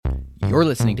You're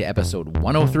listening to episode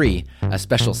 103, a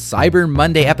special Cyber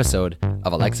Monday episode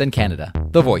of Alexa in Canada,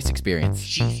 the voice experience.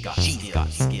 She's got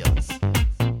skills.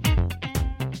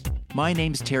 My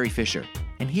name's Terry Fisher,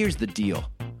 and here's the deal.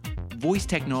 Voice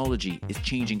technology is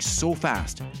changing so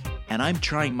fast, and I'm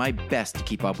trying my best to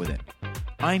keep up with it.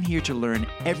 I'm here to learn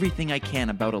everything I can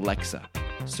about Alexa,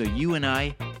 so you and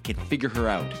I can figure her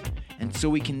out, and so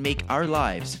we can make our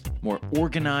lives more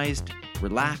organized,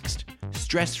 relaxed,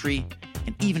 stress-free,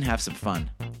 and even have some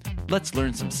fun. Let's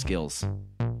learn some skills.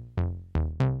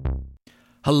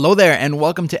 Hello there, and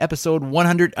welcome to episode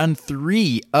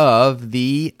 103 of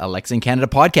the Alexa in Canada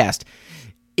podcast.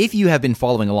 If you have been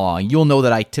following along, you'll know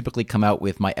that I typically come out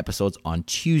with my episodes on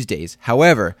Tuesdays.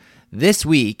 However, this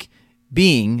week,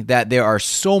 being that there are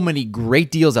so many great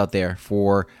deals out there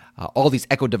for all these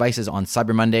Echo devices on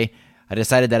Cyber Monday, I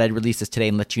decided that I'd release this today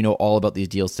and let you know all about these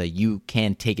deals so you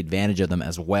can take advantage of them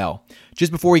as well.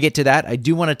 Just before we get to that, I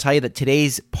do want to tell you that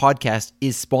today's podcast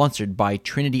is sponsored by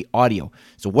Trinity Audio.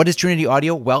 So what is Trinity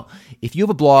Audio? Well, if you have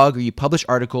a blog or you publish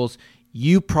articles,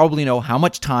 you probably know how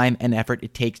much time and effort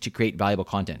it takes to create valuable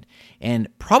content. And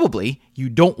probably you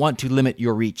don't want to limit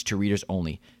your reach to readers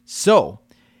only. So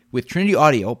with Trinity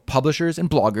Audio, publishers and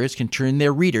bloggers can turn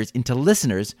their readers into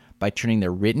listeners by turning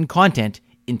their written content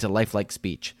into lifelike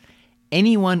speech.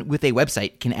 Anyone with a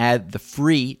website can add the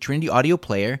free Trinity Audio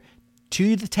player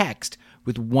to the text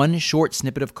with one short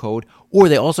snippet of code, or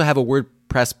they also have a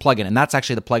WordPress plugin, and that's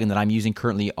actually the plugin that I'm using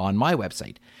currently on my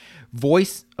website.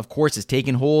 Voice, of course, is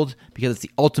taken hold because it's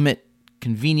the ultimate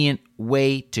convenient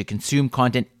way to consume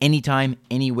content anytime,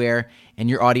 anywhere, and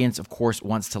your audience, of course,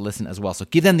 wants to listen as well. So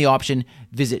give them the option.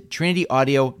 Visit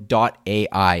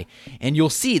trinityaudio.ai, and you'll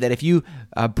see that if you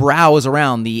browse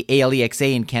around the Alexa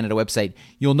in Canada website,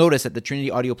 you'll notice that the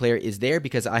Trinity Audio Player is there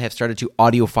because I have started to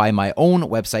audioify my own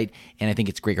website, and I think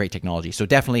it's great technology. So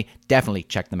definitely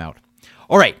check them out.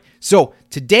 All right, so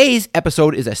today's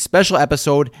episode is a special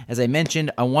episode. As I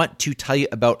mentioned, I want to tell you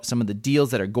about some of the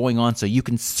deals that are going on so you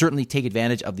can certainly take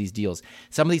advantage of these deals.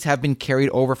 Some of these have been carried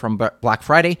over from Black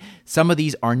Friday. Some of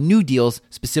these are new deals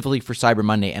specifically for Cyber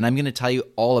Monday, and I'm going to tell you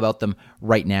all about them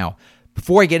right now.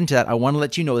 Before I get into that, I want to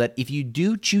let you know that if you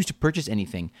do choose to purchase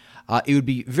anything, it would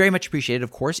be very much appreciated,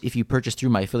 of course, if you purchase through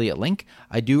my affiliate link.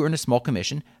 I do earn a small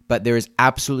commission, but there is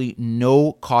absolutely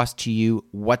no cost to you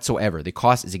whatsoever. The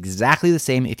cost is exactly the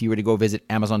same if you were to go visit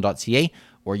Amazon.ca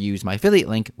or use my affiliate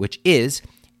link, which is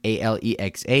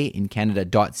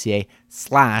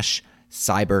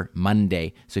alexaincanada.ca/Cyber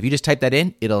Monday. So if you just type that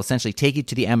in, it'll essentially take you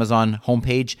to the Amazon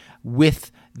homepage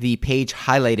with the page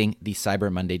highlighting the Cyber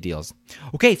Monday deals.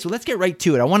 Okay, so let's get right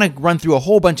to it. I want to run through a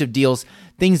whole bunch of deals,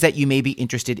 things that you may be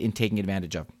interested in taking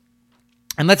advantage of.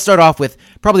 And let's start off with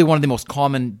probably one of the most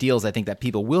common deals I think that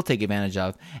people will take advantage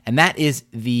of, and that is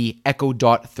the Echo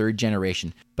Dot 3rd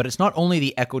generation. But it's not only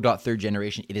the Echo Dot 3rd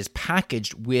generation, it is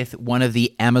packaged with one of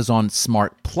the Amazon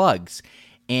Smart Plugs.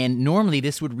 And normally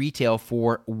this would retail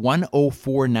for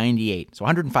 $104.98, so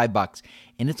 $105,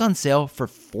 and it's on sale for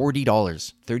 $40,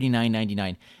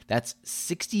 $39.99. That's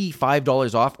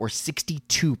 $65 off or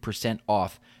 62%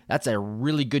 off. That's a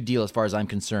really good deal as far as I'm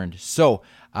concerned. So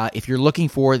if you're looking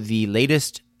for the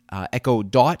latest Echo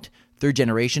Dot 3rd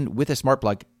generation with a smart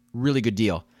plug, really good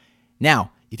deal.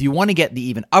 Now, if you want to get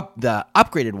the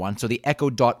upgraded one, so the Echo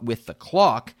Dot with the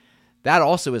clock, that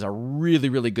also is a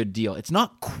really good deal. It's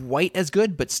not quite as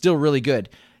good, but still really good.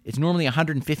 It's normally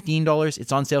 $115.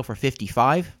 It's on sale for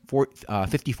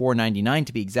 $54.99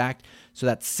 to be exact. So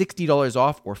that's $60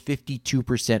 off or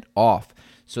 52% off.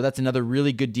 So that's another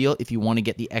really good deal if you want to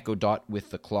get the Echo Dot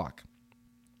with the clock.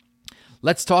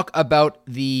 Let's talk about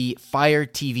the Fire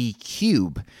TV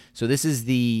Cube. So this is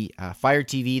the Fire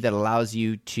TV that allows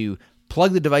you to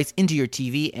plug the device into your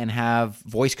TV and have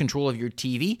voice control of your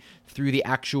TV through the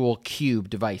actual Cube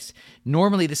device.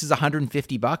 Normally, this is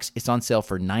 $150. It's on sale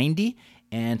for $90,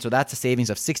 and so that's a savings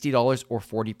of $60 or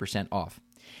 40% off.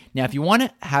 Now, if you want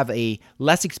to have a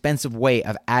less expensive way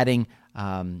of adding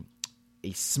a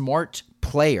smart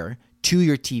player to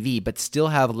your TV but still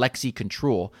have Lexi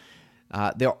control,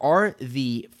 there are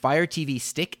the Fire TV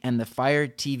Stick and the Fire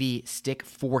TV Stick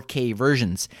 4K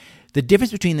versions. The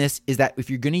difference between this is that if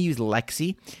you're going to use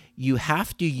Lexi, you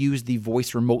have to use the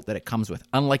voice remote that it comes with,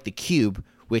 unlike the Cube,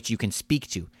 which you can speak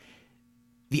to.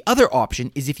 The other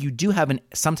option is if you do have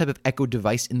some type of Echo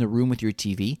device in the room with your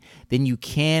TV, then you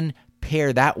can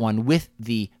pair that one with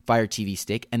the Fire TV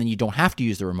Stick, and then you don't have to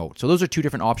use the remote. So those are two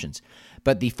different options.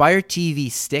 But the Fire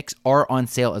TV Sticks are on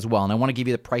sale as well, and I want to give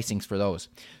you the pricings for those.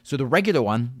 So the regular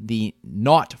one, the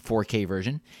not 4K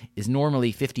version, is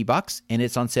normally $50, and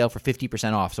it's on sale for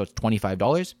 50% off, so it's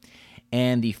 $25.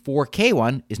 And the 4K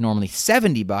one is normally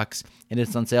 $70, and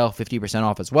it's on sale 50%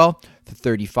 off as well for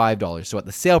 $35. So at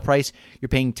the sale price, you're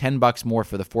paying $10 more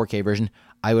for the 4K version.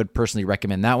 I would personally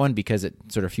recommend that one because it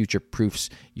sort of future-proofs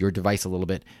your device a little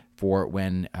bit for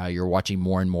when you're watching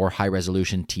more and more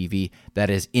high-resolution TV that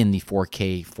is in the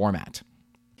 4K format.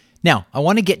 Now, I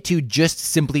want to get to just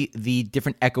simply the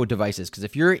different Echo devices, because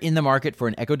if you're in the market for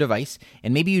an Echo device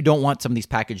and maybe you don't want some of these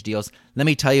package deals, let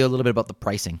me tell you a little bit about the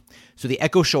pricing. So the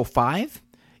Echo Show 5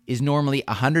 is normally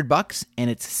 $100 and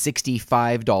it's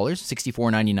 $65,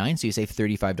 $64.99, so you save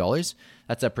 $35.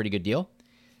 That's a pretty good deal.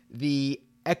 The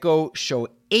Echo Show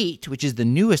 8, which is the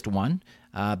newest one,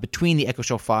 between the Echo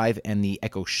Show 5 and the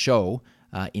Echo Show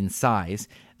in size,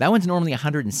 that one's normally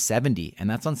 $170, and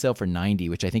that's on sale for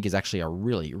 $90, which I think is actually a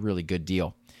really, really good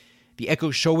deal. The Echo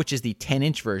Show, which is the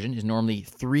 10-inch version, is normally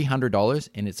 $300,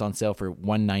 and it's on sale for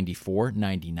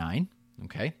 $194.99.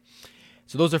 Okay,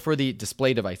 so those are for the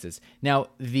display devices. Now,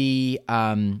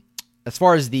 as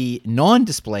far as the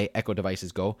non-display Echo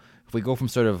devices go, if we go from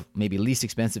sort of maybe least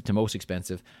expensive to most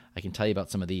expensive, I can tell you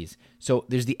about some of these. So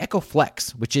there's the Echo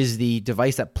Flex, which is the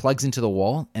device that plugs into the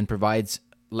wall and provides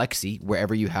Lexi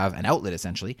wherever you have an outlet,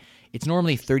 essentially. It's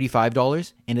normally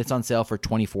 $35, and it's on sale for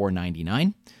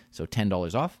 $24.99, so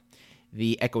 $10 off.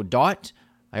 The Echo Dot,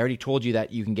 I already told you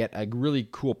that you can get a really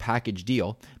cool package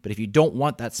deal, but if you don't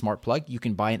want that smart plug, you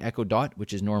can buy an Echo Dot,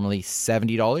 which is normally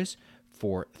 $70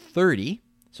 for $30,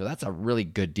 so that's a really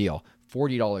good deal.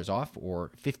 $40 off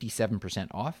or 57%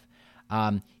 off.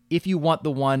 If you want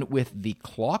the one with the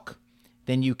clock,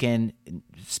 then you can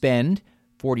spend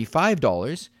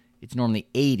 $45. It's normally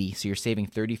 $80, so you're saving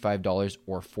 $35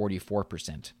 or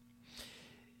 44%.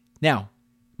 Now,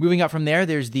 moving up from there,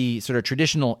 there's the sort of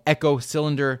traditional Echo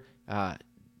cylinder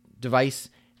device.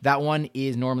 That one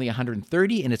is normally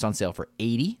 $130, and it's on sale for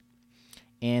 $80.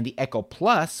 And the Echo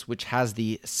Plus, which has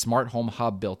the smart home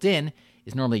hub built in,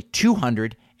 is normally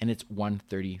 $200, and it's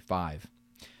 $135.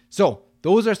 So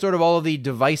those are sort of all of the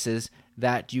devices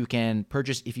that you can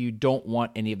purchase if you don't want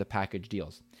any of the package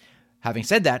deals. Having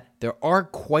said that, there are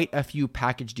quite a few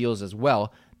package deals as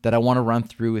well that I want to run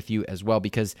through with you as well,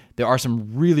 because there are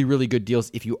some really, really good deals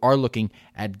if you are looking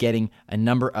at getting a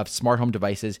number of smart home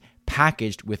devices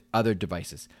packaged with other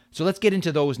devices. So let's get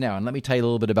into those now, and let me tell you a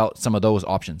little bit about some of those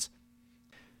options.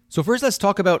 So first, let's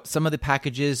talk about some of the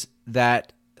packages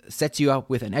that sets you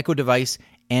up with an Echo device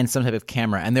and some type of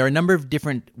camera. And there are a number of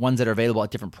different ones that are available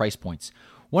at different price points.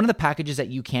 One of the packages that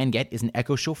you can get is an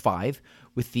Echo Show 5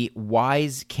 with the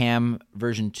Wyze Cam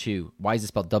version 2. Wyze is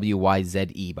spelled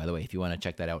W-Y-Z-E, by the way, if you want to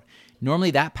check that out.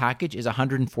 Normally, that package is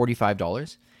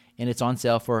 $145, and it's on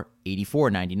sale for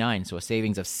 $84.99, so a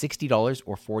savings of $60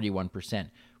 or 41%,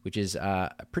 which is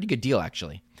a pretty good deal,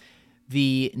 actually.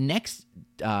 The next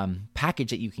package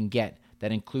that you can get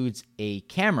that includes a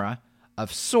camera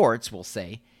of sorts, we'll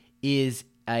say, is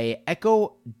a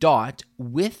Echo Dot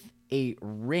with a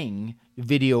Ring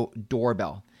video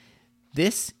doorbell.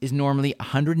 This is normally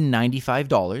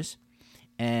 $195,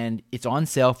 and it's on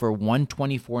sale for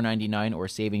 $124.99 or a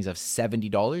savings of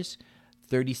 $70,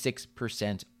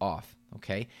 36% off.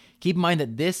 Okay, keep in mind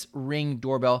that this Ring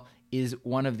doorbell is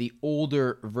one of the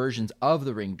older versions of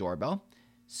the Ring doorbell.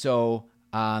 So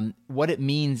what it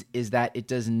means is that it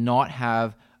does not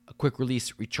have a quick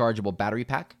release rechargeable battery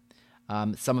pack.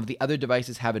 Some of the other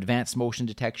devices have advanced motion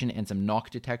detection and some knock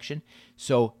detection.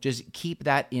 So just keep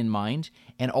that in mind.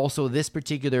 And also this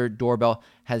particular doorbell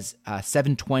has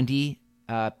 720p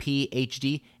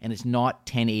HD and it's not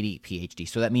 1080p HD.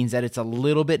 So that means that it's a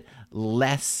little bit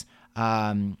less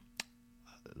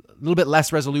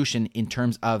resolution in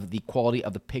terms of the quality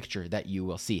of the picture that you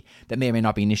will see. That may or may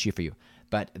not be an issue for you,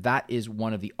 but that is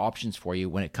one of the options for you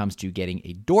when it comes to getting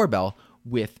a doorbell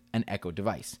with an Echo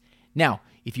device. Now,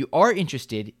 if you are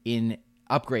interested in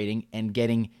upgrading and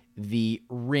getting the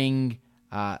Ring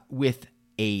with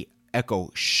a Echo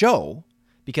Show,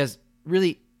 because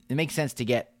really it makes sense to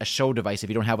get a Show device if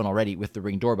you don't have one already with the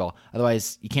Ring doorbell.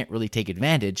 Otherwise, you can't really take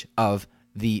advantage of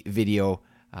the video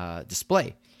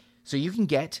display. So you can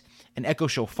get an Echo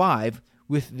Show 5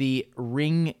 with the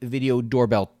Ring Video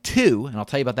Doorbell 2, and I'll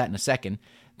tell you about that in a second.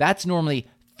 That's normally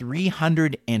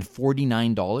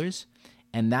 $349,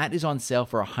 and that is on sale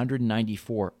for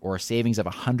 $194 or a savings of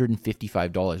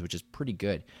 $155, which is pretty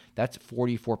good. That's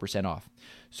 44% off.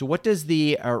 So what does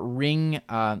the Ring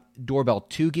Doorbell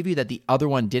 2 give you that the other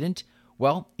one didn't?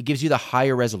 Well, it gives you the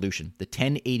higher resolution, the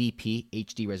 1080p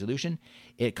HD resolution.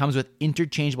 It comes with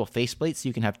interchangeable faceplates, so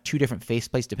you can have two different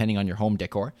faceplates depending on your home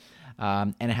decor.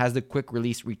 And it has the quick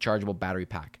release rechargeable battery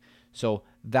pack. So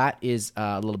that is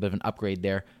a little bit of an upgrade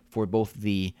there for both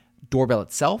the doorbell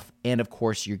itself and, of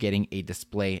course, you're getting a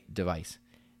display device.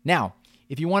 Now,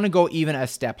 If you want to go even a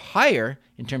step higher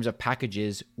in terms of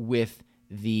packages with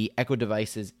the Echo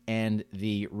devices and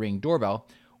the Ring doorbell,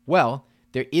 well,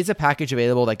 there is a package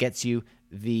available that gets you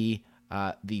the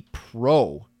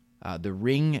Pro, the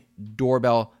Ring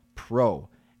Doorbell Pro,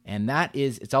 and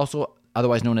it's also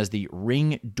otherwise known as the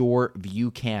Ring Door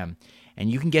View Cam,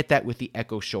 and you can get that with the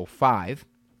Echo Show 5.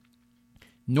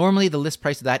 Normally, the list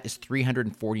price of that is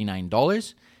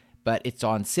 $349, but it's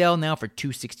on sale now for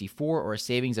 $264, or a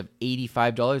savings of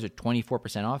 $85 or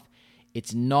 24% off.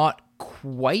 It's not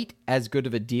quite as good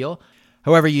of a deal.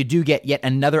 However, you do get yet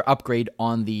another upgrade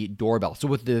on the doorbell. So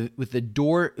with the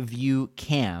Door View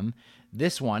Cam,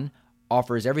 this one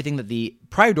offers everything that the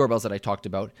prior doorbells that I talked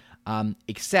about,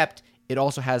 except it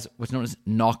also has what's known as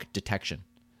knock detection.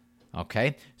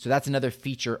 Okay, so that's another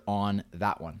feature on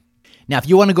that one. Now, if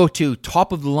you want to go to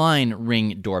top-of-the-line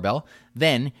Ring doorbell,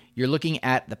 then you're looking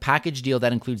at the package deal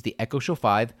that includes the Echo Show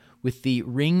 5 with the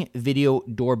Ring Video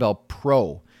Doorbell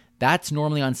Pro. That's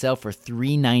normally on sale for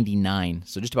 $399,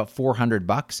 so just about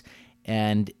 $400,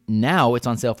 and now it's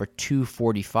on sale for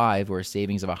 $245, or a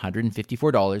savings of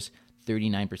 $154,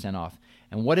 39% off.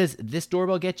 And what does this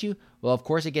doorbell get you? Well, of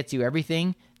course, it gets you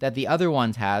everything that the other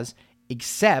ones has,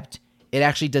 except it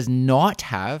actually does not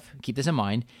have, keep this in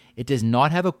mind, it does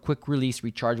not have a quick release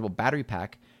rechargeable battery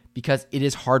pack because it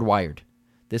is hardwired.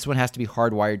 This one has to be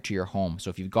hardwired to your home. So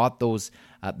if you've got so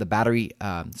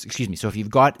if you've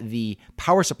got the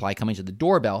power supply coming to the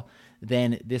doorbell,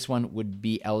 then this one would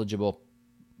be eligible,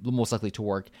 most likely to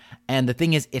work. And the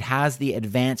thing is, it has the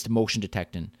advanced motion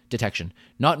detection,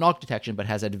 not knock detection, but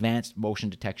has advanced motion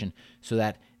detection, so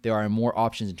that there are more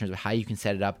options in terms of how you can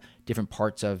set it up, different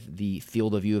parts of the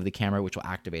field of view of the camera, which will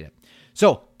activate it.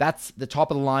 So that's the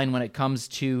top of the line when it comes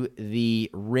to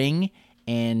the Ring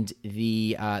and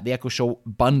the Echo Show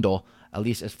bundle, at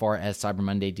least as far as Cyber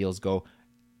Monday deals go,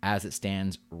 as it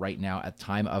stands right now at the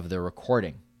time of the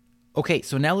recording. Okay,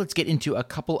 so now let's get into a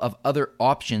couple of other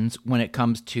options when it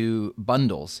comes to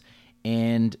bundles.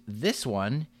 And this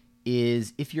one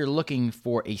is if you're looking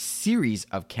for a series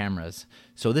of cameras.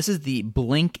 So this is the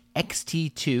Blink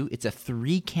XT2. It's a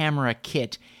 3-camera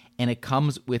kit, and it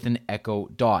comes with an Echo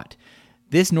Dot.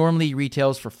 This normally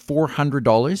retails for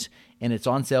 $400, and it's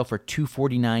on sale for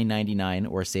 $249.99,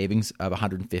 or a savings of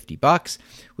 $150,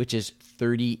 which is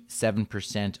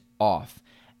 37% off.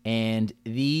 And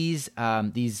these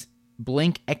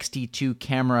Blink XT2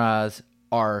 cameras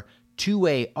are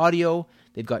 2-way audio.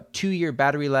 They've got 2-year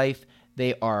battery life.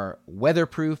 They are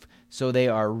weatherproof, so they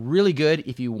are really good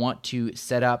if you want to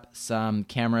set up some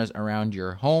cameras around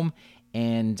your home.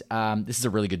 And this is a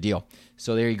really good deal.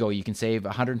 So there you go. You can save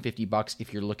 $150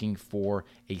 if you're looking for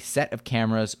a set of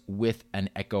cameras with an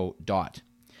Echo Dot.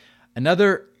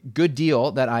 Another good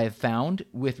deal that I have found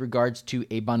with regards to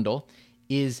a bundle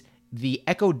is the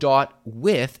Echo Dot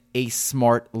with a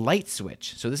smart light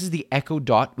switch. So this is the Echo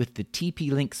Dot with the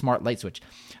TP-Link smart light switch.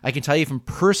 I can tell you from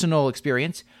personal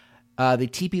experience, the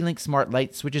TP-Link smart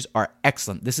light switches are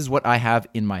excellent. This is what I have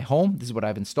in my home. This is what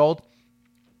I've installed.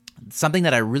 Something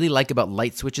that I really like about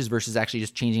light switches versus actually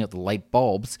just changing out the light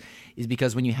bulbs is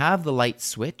because when you have the light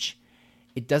switch,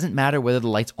 it doesn't matter whether the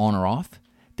light's on or off.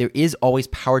 There is always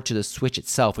power to the switch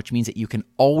itself, which means that you can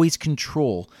always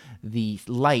control the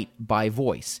light by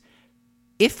voice.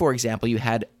 If, for example, you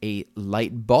had a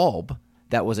light bulb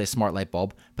that was a smart light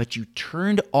bulb, but you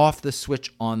turned off the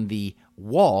switch on the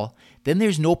wall, then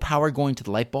there's no power going to the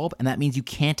light bulb, and that means you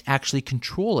can't actually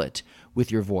control it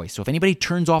with your voice. So if anybody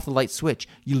turns off the light switch,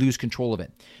 you lose control of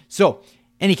it. So,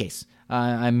 any case,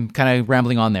 I'm kind of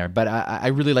rambling on there, but I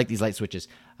really like these light switches.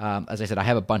 As I said, I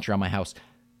have a bunch around my house.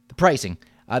 The pricing.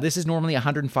 This is normally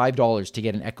 $105 to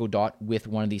get an Echo Dot with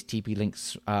one of these TP-Link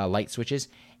light switches,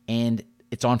 and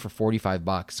it's on for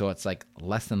 $45, so it's like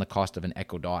less than the cost of an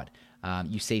Echo Dot.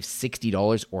 You save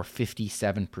 $60 or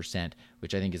 57%,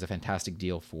 which I think is a fantastic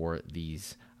deal for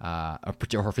these,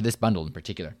 or for this bundle in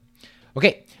particular.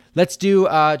 Okay, let's do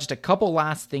just a couple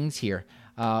last things here.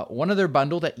 One other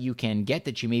bundle that you can get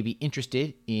that you may be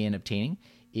interested in obtaining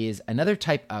is another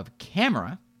type of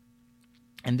camera,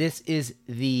 and this is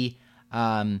the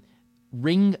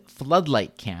Ring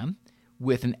Floodlight Cam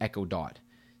with an Echo Dot.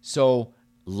 So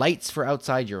lights for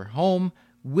outside your home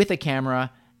with a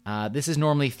camera. This is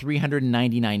normally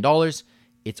 $399.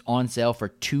 It's on sale for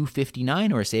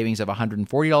 $259, or a savings of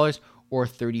 $140, or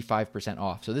 35%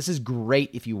 off. So this is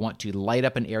great if you want to light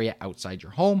up an area outside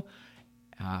your home.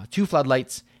 2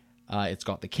 floodlights. It's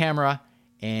got the camera,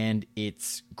 and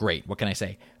it's great. What can I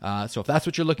say? So if that's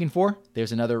what you're looking for,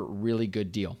 there's another really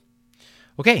good deal.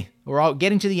 Okay, we're all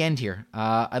getting to the end here.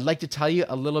 I'd like to tell you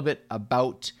a little bit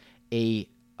about an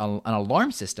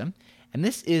alarm system, And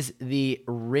this is the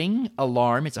Ring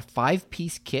Alarm. It's a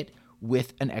 5-piece kit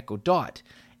with an Echo Dot.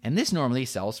 And this normally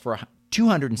sells for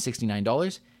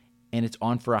 $269, and it's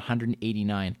on for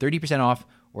 $189, 30% off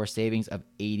or a savings of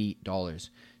 $80.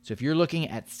 So if you're looking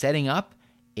at setting up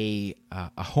a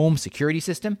home security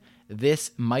system,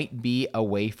 this might be a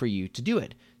way for you to do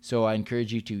it. So I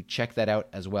encourage you to check that out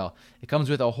as well. It comes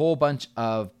with a whole bunch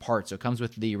of parts. So it comes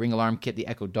with the Ring Alarm Kit, the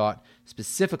Echo Dot.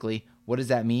 Specifically, what does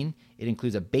that mean? It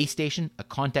includes a base station, a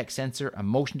contact sensor, a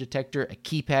motion detector, a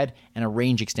keypad, and a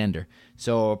range extender.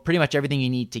 So pretty much everything you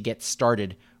need to get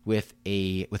started with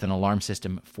an alarm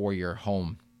system for your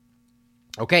home.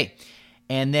 Okay,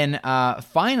 and then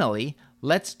finally,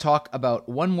 let's talk about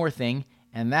one more thing,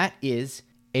 and that is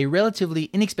a relatively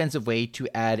inexpensive way to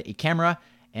add a camera,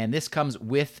 and this comes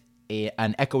with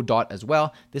an Echo Dot as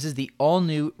well. This is the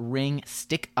all-new Ring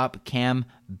Stick-Up Cam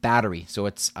battery. So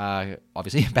it's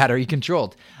obviously battery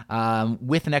controlled.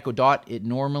 With an Echo Dot, it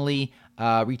normally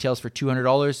retails for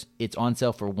 $200. It's on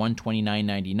sale for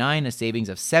 $129.99, a savings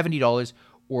of $70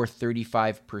 or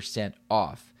 35%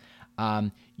 off.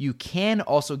 You can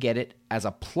also get it as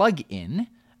a plug-in,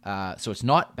 so it's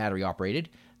not battery operated.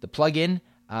 The plug-in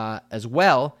as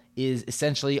well is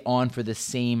essentially on for the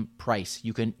same price.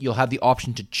 You'll have the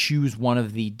option to choose one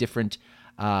of the different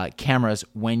cameras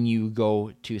when you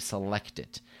go to select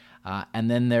it.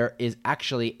 And then there is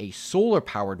actually a solar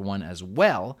powered one as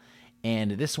well.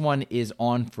 And this one is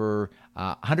on for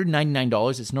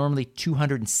 $199. It's normally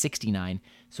 $269.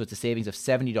 So it's a savings of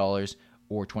 $70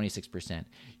 or 26%.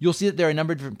 You'll see that there are a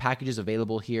number of different packages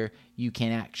available here. You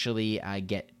can actually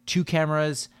get 2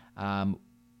 cameras, and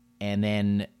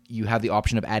then you have the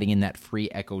option of adding in that free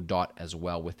Echo Dot as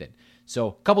well with it. So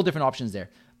a couple different options there.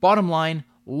 Bottom line,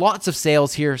 lots of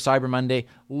sales here, Cyber Monday.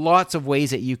 Lots of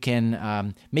ways that you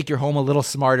can make your home a little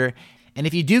smarter. And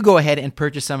if you do go ahead and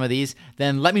purchase some of these,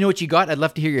 then let me know what you got. I'd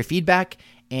love to hear your feedback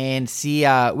and see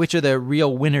which are the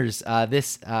real winners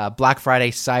this Black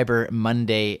Friday, Cyber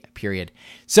Monday period.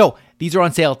 So these are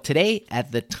on sale today.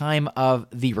 At the time of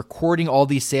the recording, all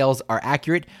these sales are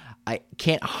accurate. I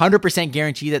can't 100%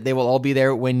 guarantee that they will all be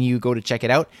there when you go to check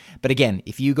it out. But again,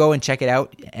 if you go and check it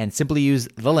out and simply use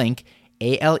the link,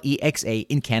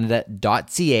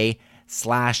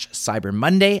 alexaincanada.ca/Cyber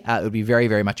Monday, it would be very,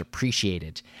 very much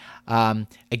appreciated.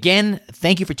 Again,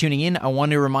 thank you for tuning in. I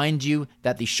want to remind you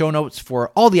that the show notes for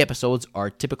all the episodes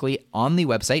are typically on the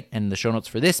website, and the show notes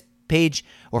for this page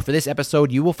or for this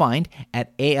episode you will find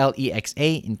at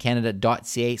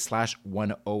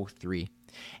alexaincanada.ca/103.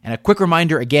 And a quick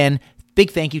reminder again,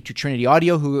 big thank you to Trinity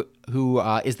Audio, who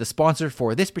is the sponsor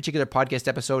for this particular podcast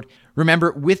episode.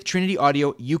 Remember, with Trinity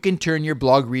Audio, you can turn your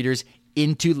blog readers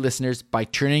into listeners by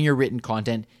turning your written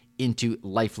content into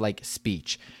lifelike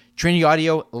speech. Trinity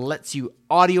Audio lets you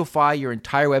audioify your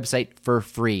entire website for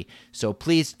free. So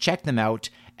please check them out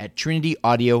at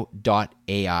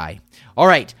trinityaudio.ai. All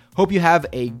right. Hope you have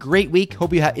a great week.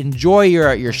 Hope you enjoy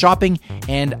your shopping,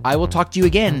 and I will talk to you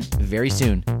again very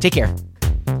soon. Take care.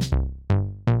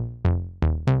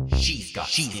 She's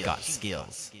got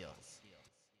skills.